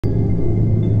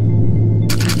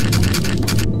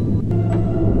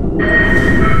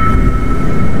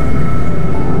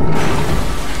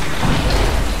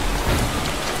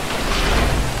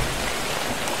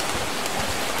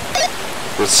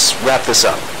wrap this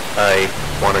up. I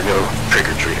want to go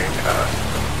trick-or-treating.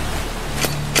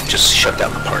 Just shut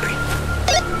down the party.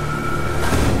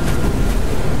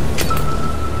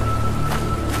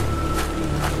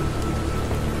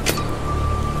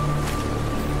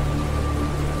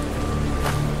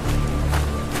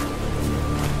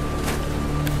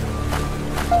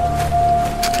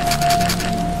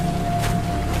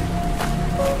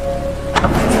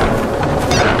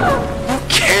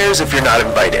 If you're not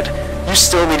invited, you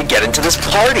still need to get into this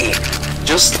party.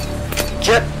 Just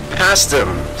get past him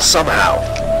somehow.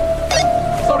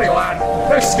 Sorry lad,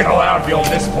 let's get allowed beyond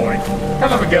this point. Come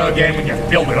have a go again when you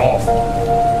build it off.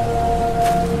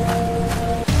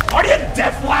 Are you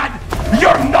deaf, lad?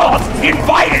 You're not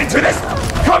invited to this!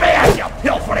 Come here, you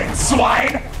pilfering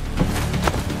swine!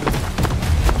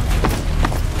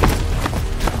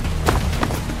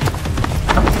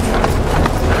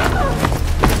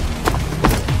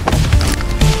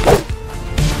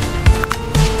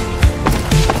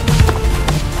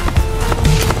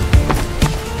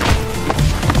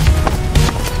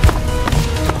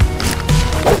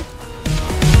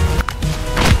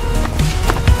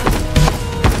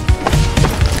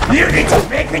 You need to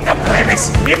vacate the premise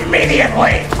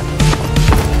immediately!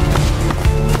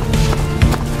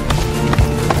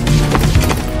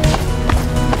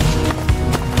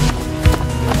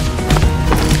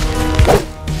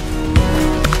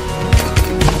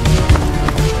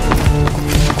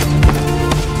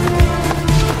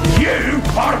 You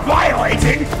are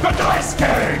violating the dress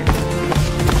code!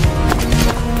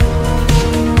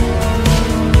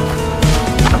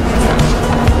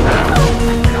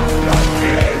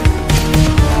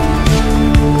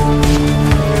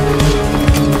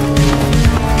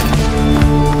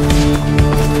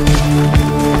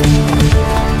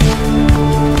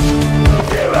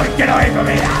 Get away from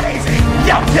me that easy,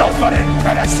 you pilfering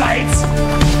parasites!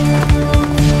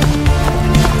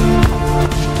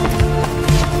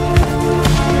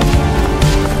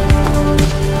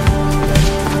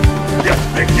 You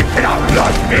think you can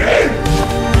outrun me?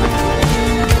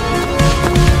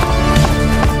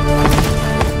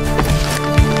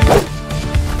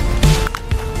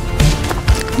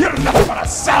 You're nothing but a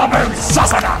salmon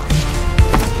sausana!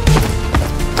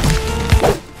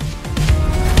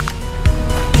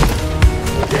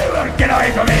 Get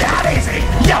away from me that easy,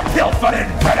 you pilfering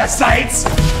parasites!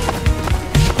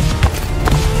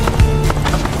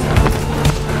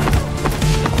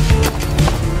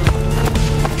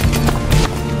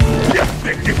 You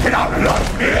think you can outrun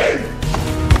me?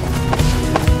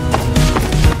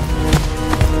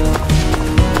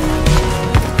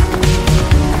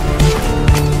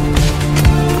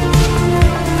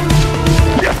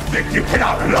 You think you can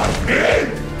outrun me?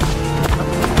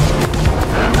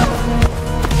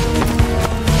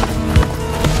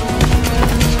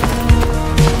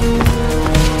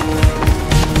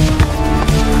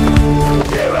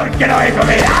 Get away from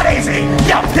me that easy,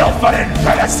 you pilfering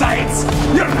parasites!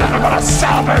 You're nothing but a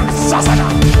salmon sausana!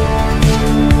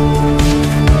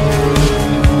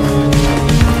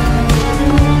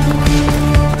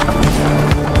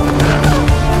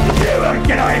 You won't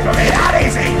get away from me that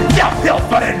easy, you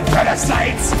pilfering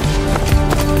parasites!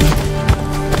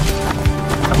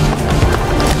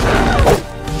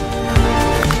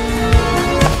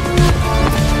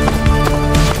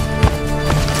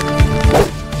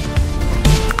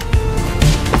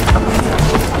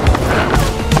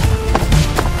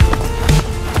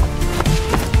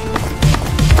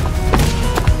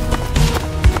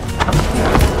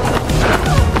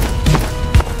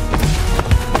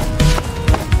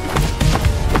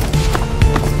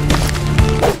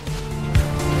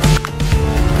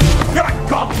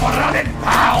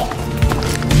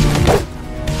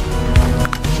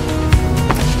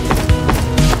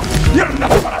 You're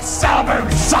nothing but a salmon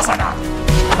sausana!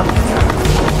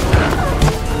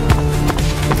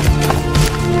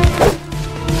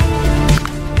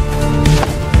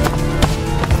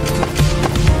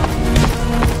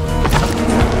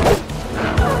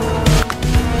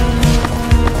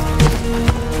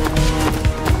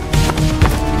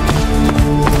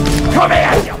 Come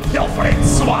here, you pilfering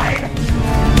swine!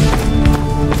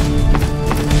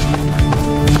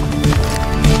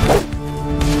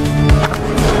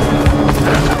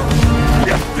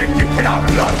 You think you can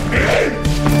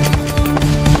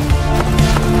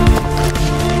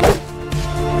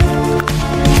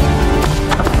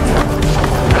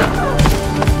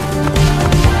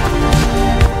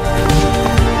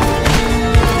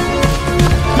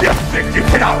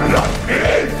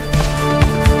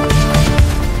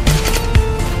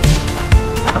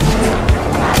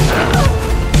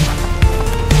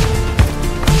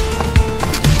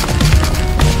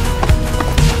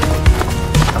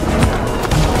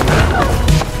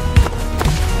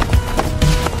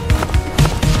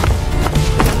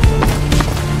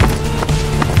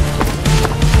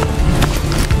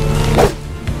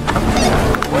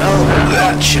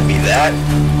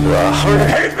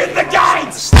Open the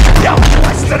gates! You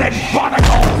twisted and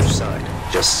barnacles! Side.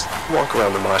 Just walk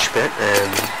around the mosh pit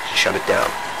and shut it down.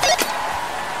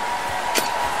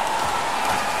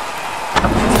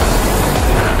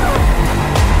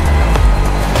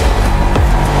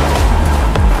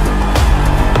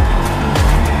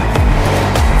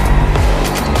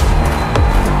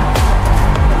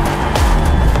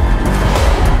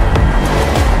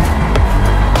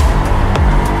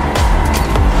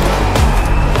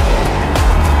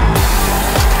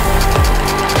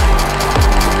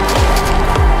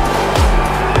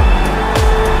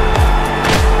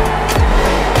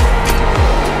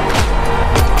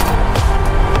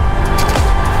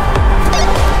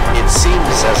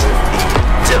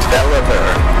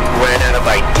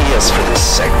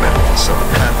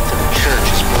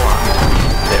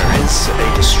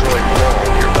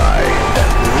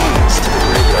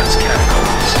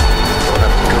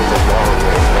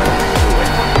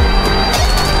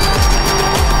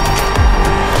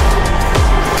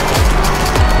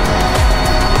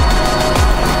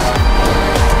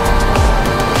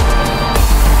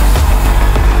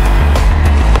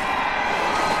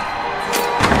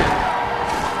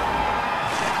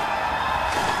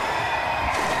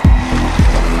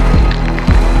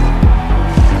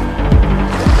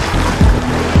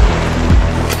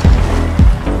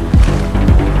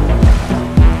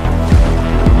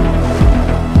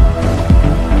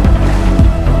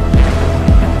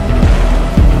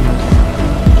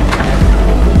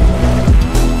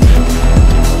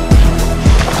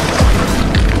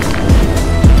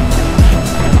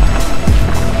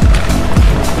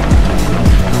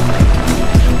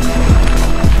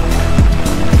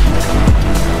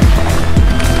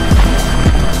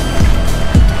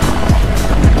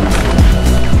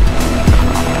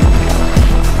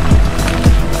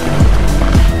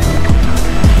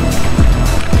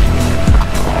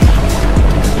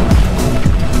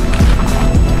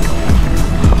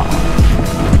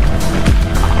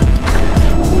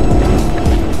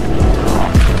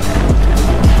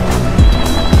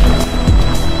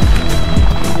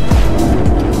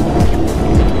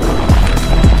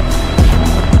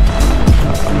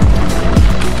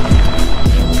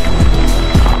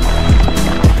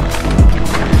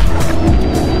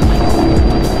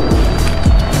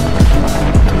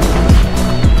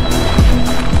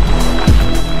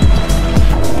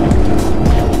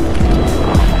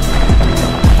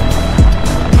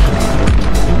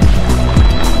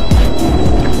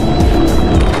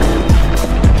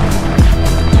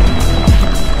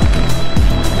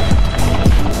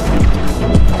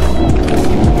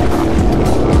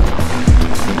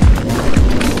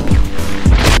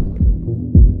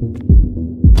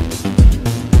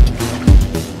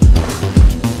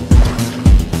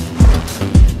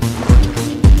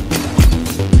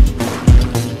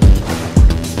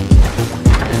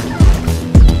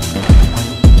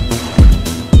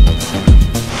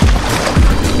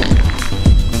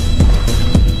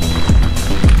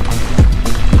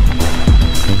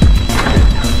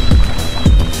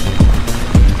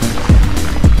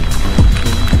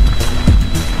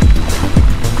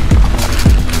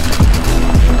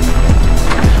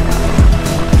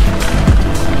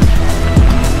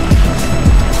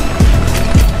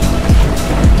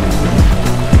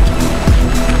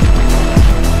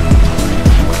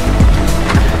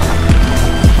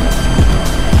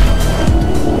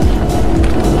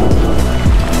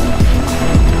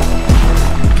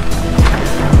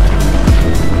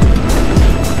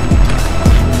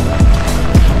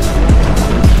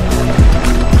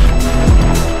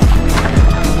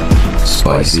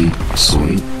 Spicy,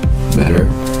 sweet, bitter,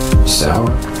 sour,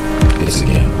 it's a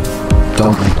game.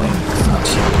 Don't complain if it's not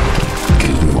to your liking,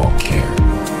 because we won't care.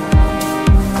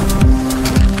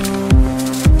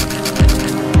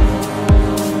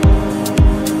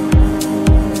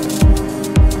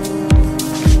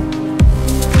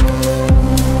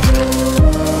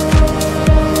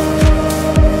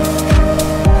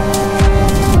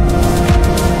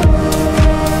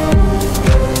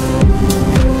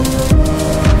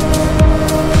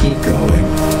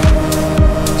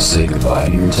 Say goodbye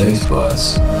to your taste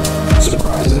buds.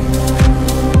 Surprising.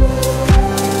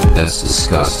 That's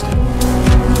disgusting.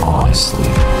 Honestly.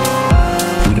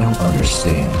 We don't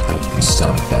understand how you can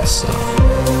stomach that stuff.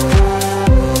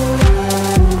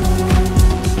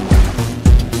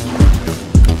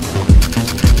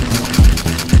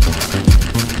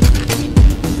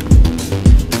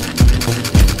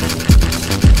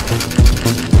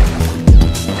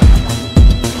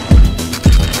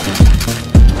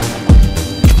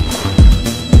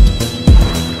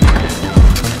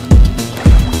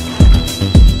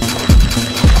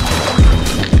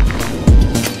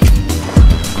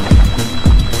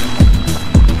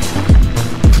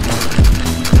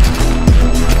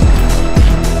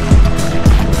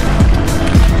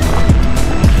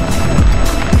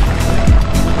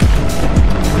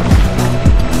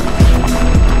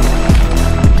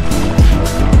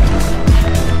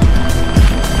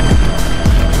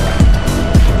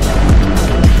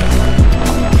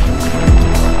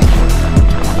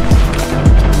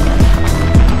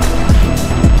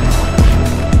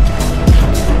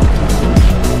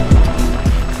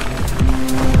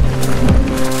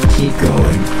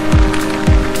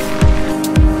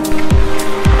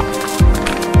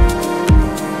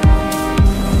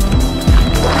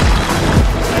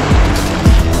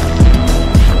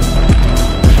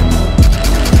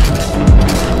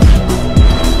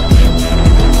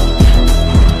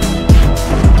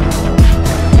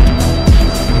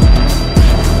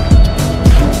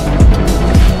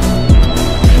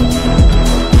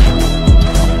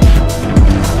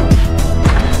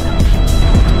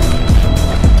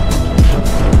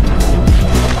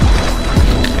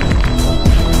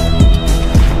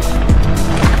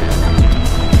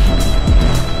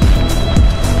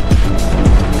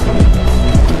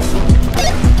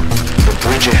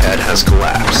 has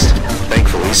collapsed.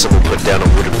 Thankfully, someone put down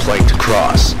a wooden plank to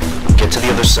cross. Get to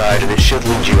the other side and it should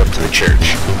lead you up to the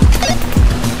church.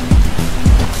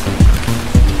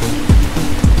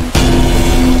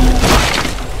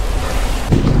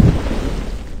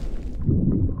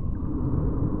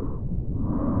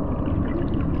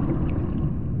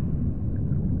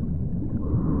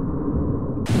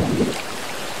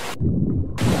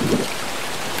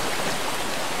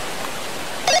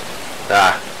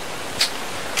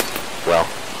 Well,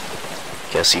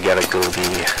 guess you gotta go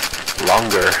the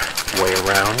longer way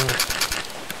around.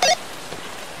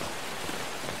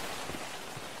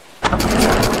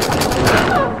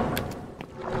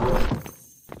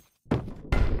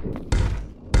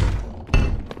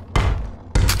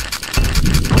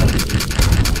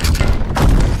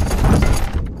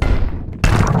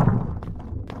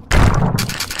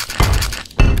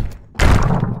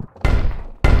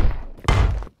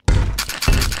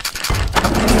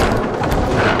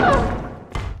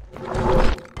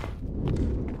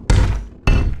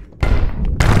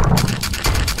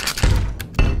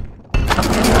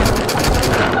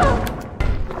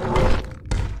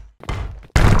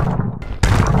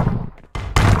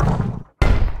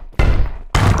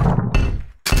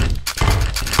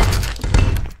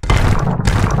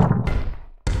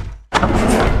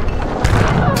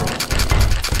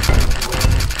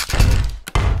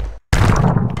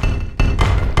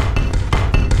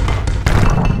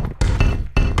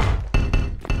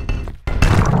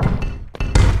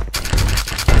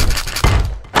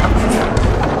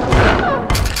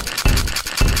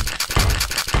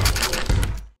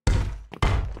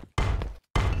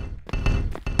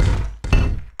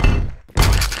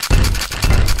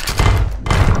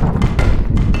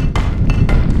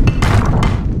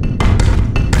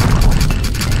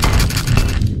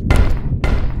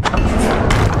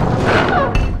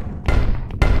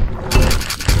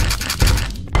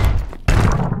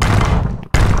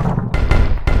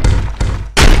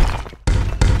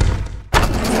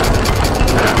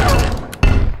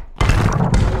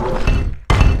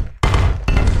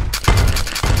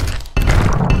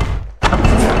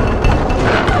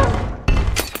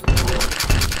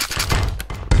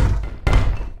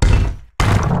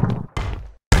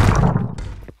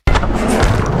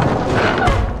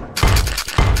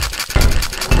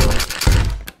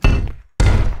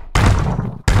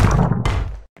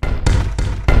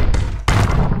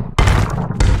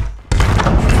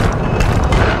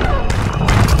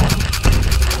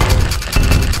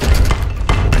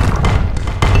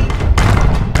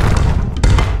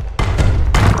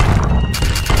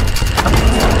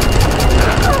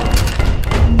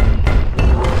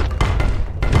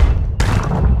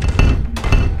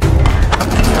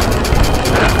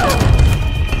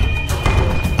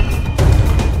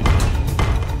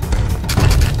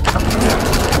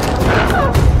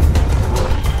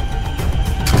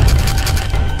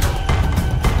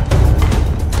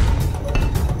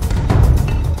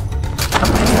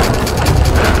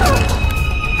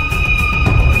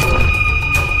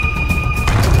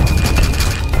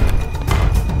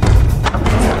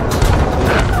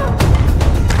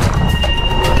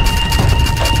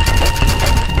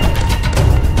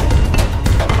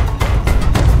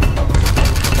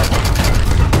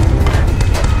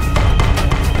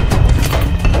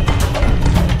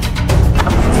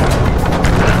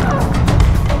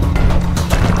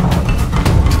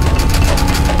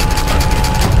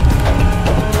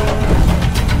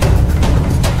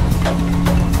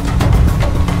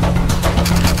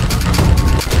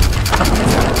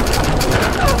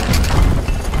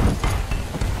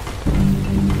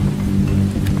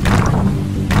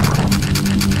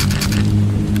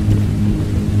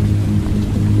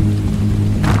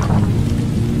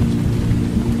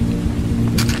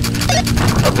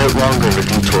 Longer of a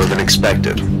detour than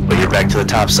expected, but you're back to the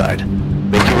top side.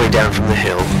 Make your way down from the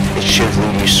hill. It should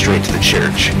lead you straight to the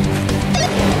church.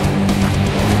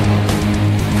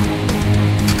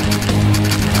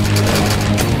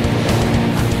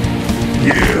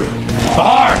 You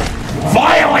are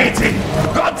violating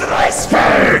the dress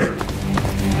code!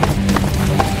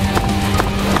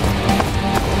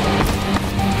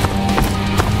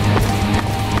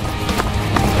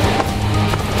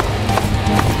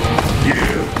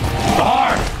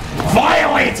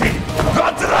 Violating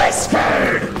the dress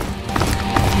code!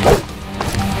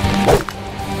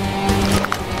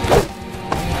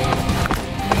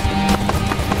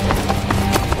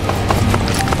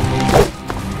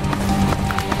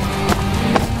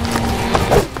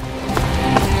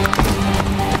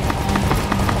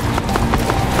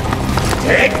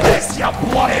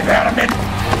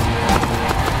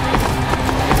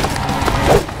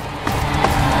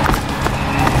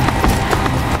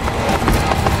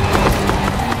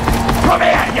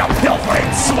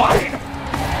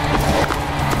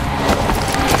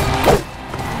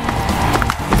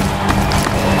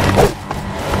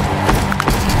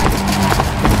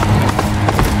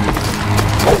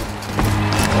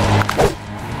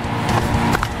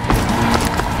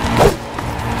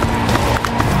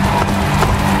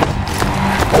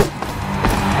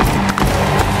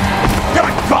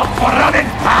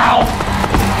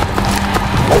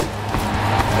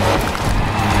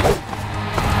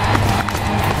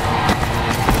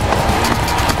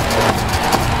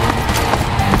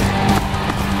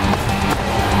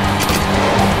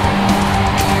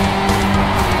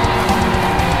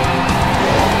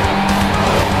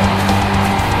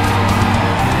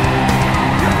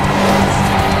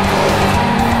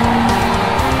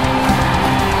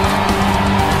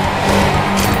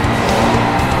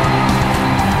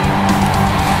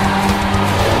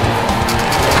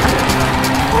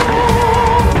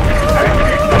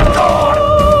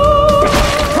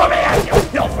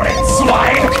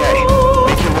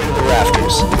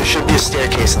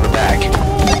 space in the back.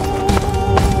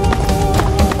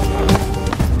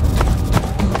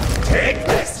 Take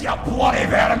this, you bloody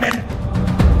vermin!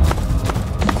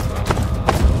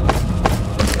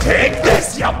 Take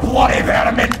this, you bloody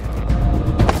vermin!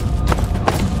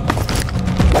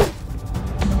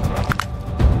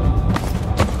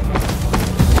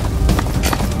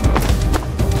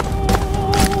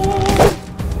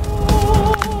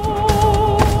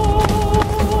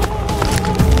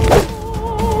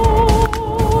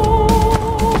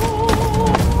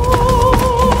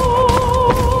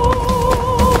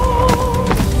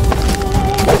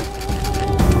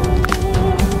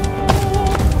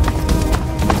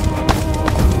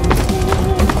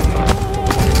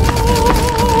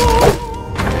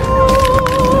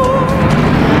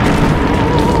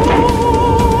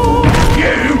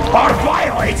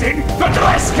 The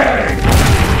dress code!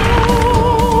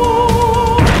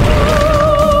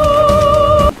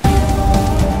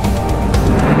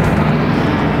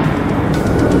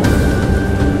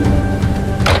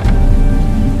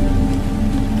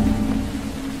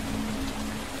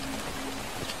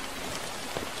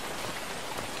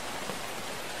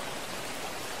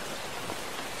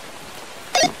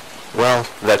 Well,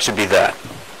 that should be that.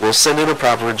 We'll send in a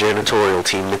proper janitorial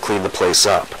team to clean the place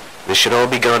up. They should all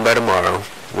be gone by tomorrow.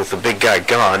 With the big guy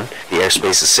gone, the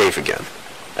airspace is safe again.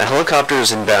 A helicopter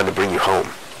is inbound to bring you home.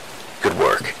 Good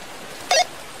work.